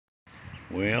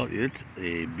Well, it's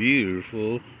a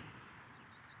beautiful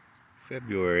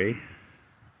February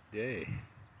day.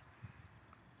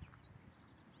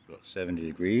 It's about 70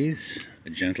 degrees, a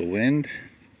gentle wind,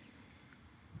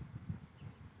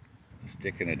 a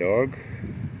stick and a dog.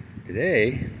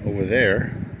 Today, over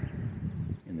there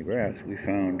in the grass, we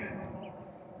found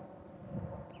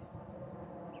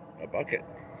a bucket,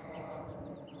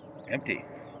 empty.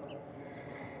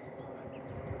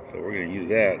 So we're going to use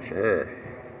that for her.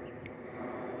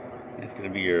 It's going to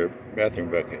be your bathroom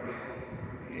bucket.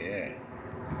 Yeah.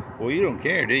 Well, you don't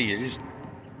care, do you? You're just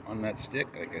on that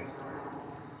stick like a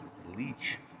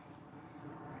leech.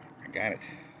 I got it.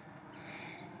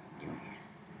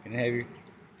 Can I have your?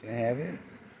 Can I have it?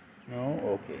 No?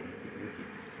 Okay. You keep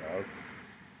it, dog.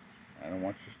 I don't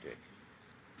want your stick.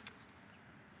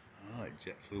 Oh, a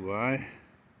jet flew by. Looks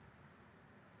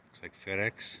like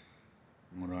FedEx.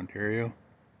 From Ontario.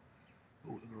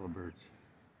 Oh, look at all the birds.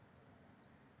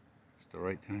 It's the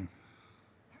right time.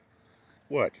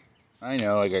 What? I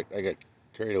know. I got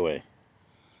carried away.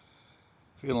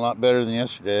 Feeling a lot better than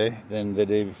yesterday, than the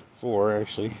day before,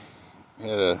 actually.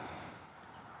 Had a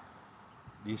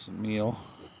decent meal.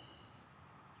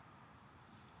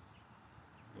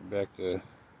 Get back to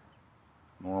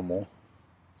normal.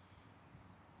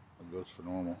 It goes for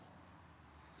normal.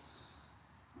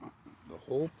 The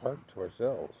whole park to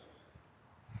ourselves.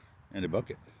 And a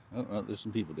bucket. Oh, there's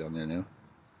some people down there now.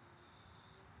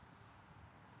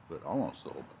 But almost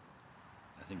sold.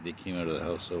 I think they came out of the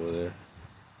house over there.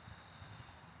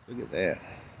 Look at that.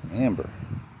 Amber.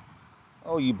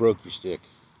 Oh, you broke your stick.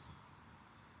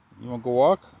 You want to go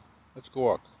walk? Let's go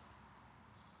walk.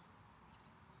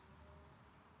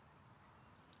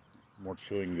 More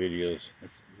chewing videos.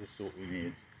 This is what we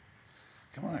need.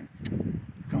 Come on.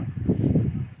 Come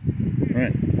on. All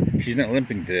right. She's not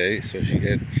limping today, so she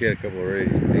had a couple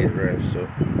of days rest, so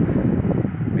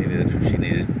maybe that's what she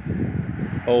needed.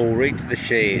 Oh, right to the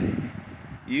shade.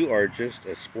 You are just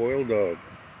a spoiled dog.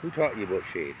 Who taught you about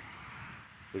shade?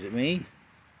 Was it me?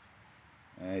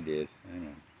 I did. I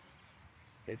know.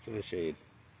 Head for the shade.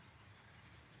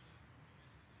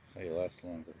 That's how you last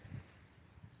longer.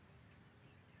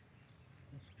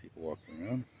 There's people walking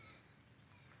around.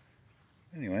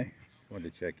 Anyway,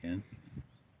 wanted to check in.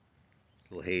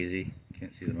 It's a little hazy.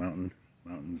 Can't see the mountain.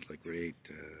 Mountain's like right,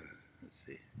 let's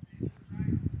see.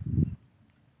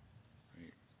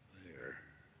 Right there.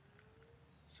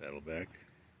 Saddleback.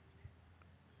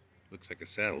 Looks like a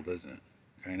saddle, doesn't it?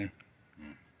 Kinda.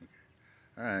 Yeah. Okay.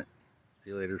 Alright. See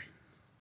you later.